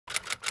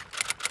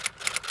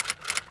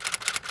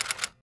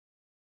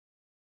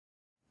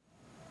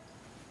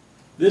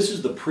This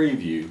is the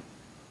preview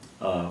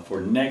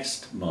for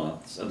next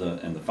month's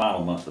and the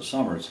final month of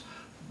summer's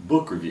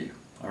book review.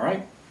 All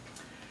right.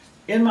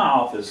 In my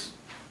office,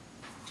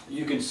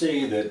 you can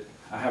see that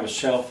I have a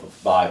shelf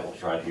of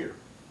Bibles right here.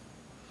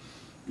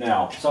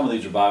 Now, some of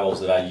these are Bibles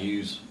that I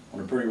use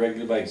on a pretty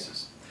regular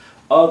basis.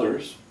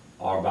 Others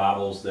are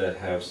Bibles that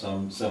have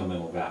some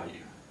sentimental value.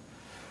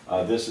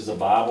 This is a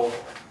Bible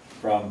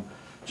from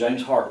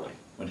James Hartley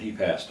when he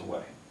passed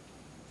away.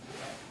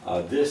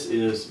 This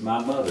is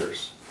my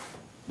mother's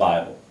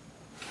Bible.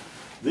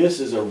 This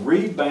is a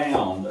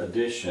rebound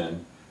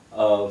edition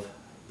of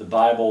the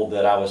Bible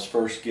that I was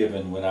first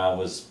given when I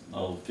was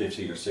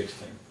 15 or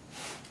 16.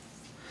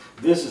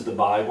 This is the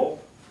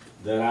Bible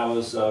that I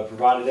was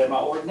provided at my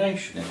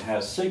ordination. It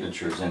has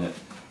signatures in it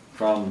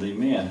from the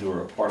men who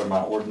are a part of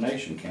my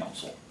ordination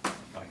council.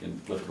 If I can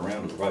flip it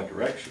around to the right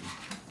direction.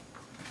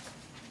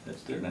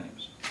 That's their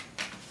names.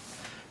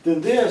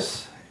 Then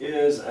this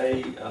is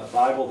a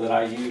Bible that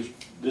I use.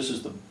 This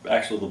is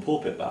actually the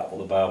pulpit Bible,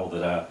 the Bible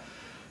that I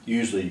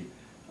usually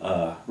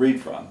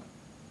read from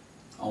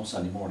on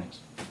Sunday mornings.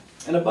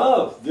 And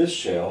above this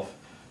shelf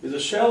is a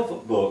shelf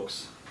of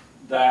books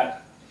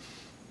that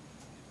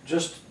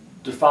just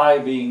defy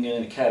being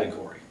in a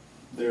category.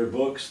 They're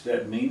books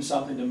that mean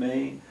something to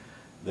me,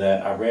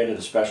 that I read at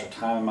a special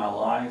time in my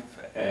life,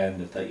 and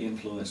that they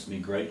influenced me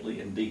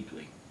greatly and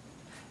deeply.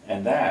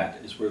 And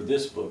that is where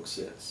this book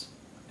sits.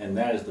 And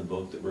that is the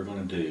book that we're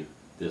going to do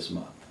this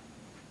month.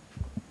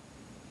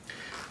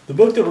 The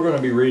book that we're going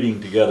to be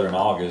reading together in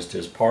August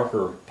is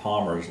Parker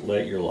Palmer's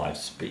Let Your Life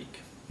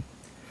Speak.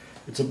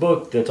 It's a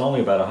book that's only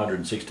about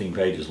 116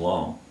 pages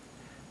long,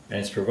 and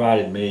it's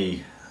provided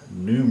me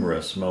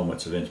numerous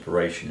moments of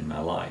inspiration in my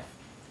life.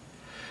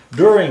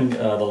 During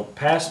the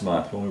past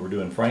month when we were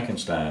doing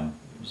Frankenstein,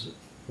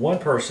 one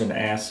person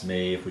asked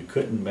me if we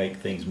couldn't make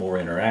things more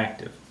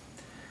interactive.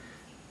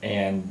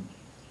 And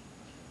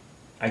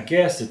I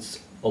guess it's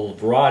a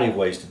variety of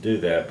ways to do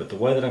that, but the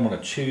way that I'm going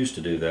to choose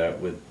to do that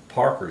with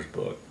Parker's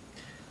book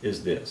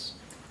is this.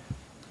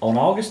 On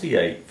August the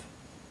 8th,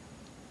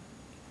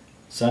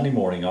 Sunday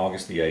morning,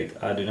 August the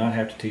 8th, I do not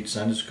have to teach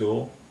Sunday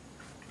school.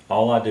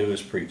 All I do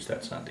is preach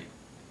that Sunday.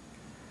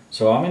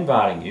 So I'm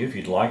inviting you, if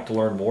you'd like to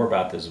learn more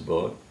about this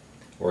book,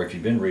 or if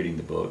you've been reading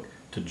the book,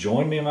 to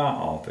join me in my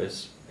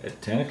office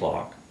at 10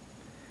 o'clock,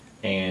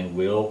 and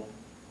we'll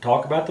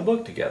talk about the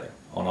book together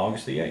on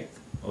August the 8th,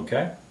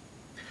 okay?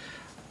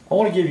 I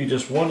want to give you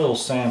just one little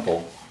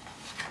sample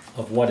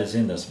of what is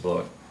in this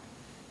book.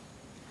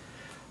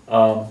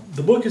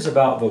 The book is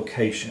about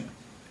vocation,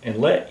 and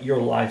Let Your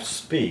Life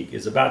Speak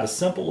is about as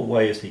simple a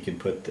way as he can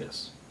put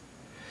this.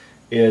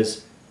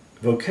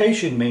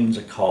 Vocation means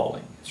a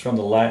calling. It's from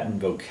the Latin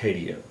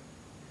vocatio.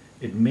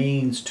 It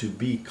means to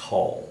be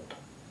called.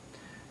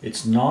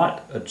 It's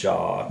not a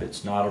job,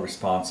 it's not a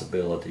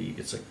responsibility,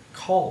 it's a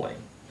calling.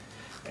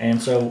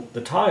 And so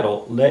the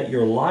title, Let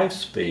Your Life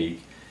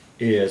Speak,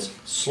 is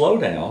slow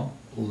down,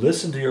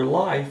 listen to your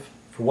life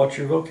for what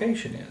your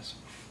vocation is.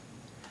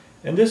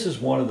 And this is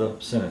one of the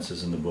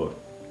sentences in the book.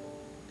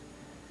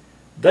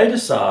 They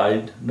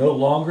decide no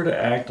longer to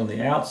act on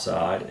the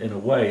outside in a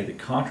way that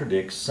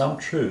contradicts some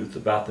truth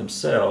about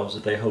themselves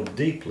that they hold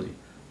deeply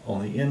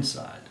on the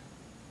inside.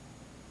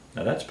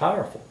 Now that's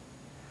powerful.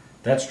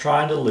 That's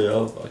trying to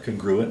live a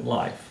congruent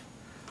life,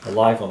 a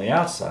life on the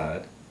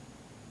outside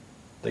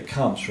that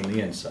comes from the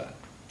inside.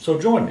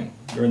 So join me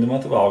during the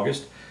month of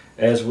August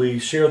as we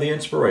share the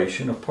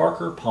inspiration of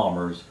Parker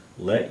Palmer's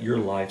Let Your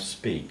Life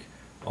Speak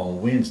on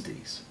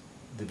Wednesdays.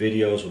 The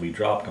videos will be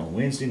dropped on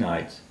Wednesday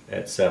nights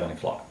at 7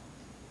 o'clock.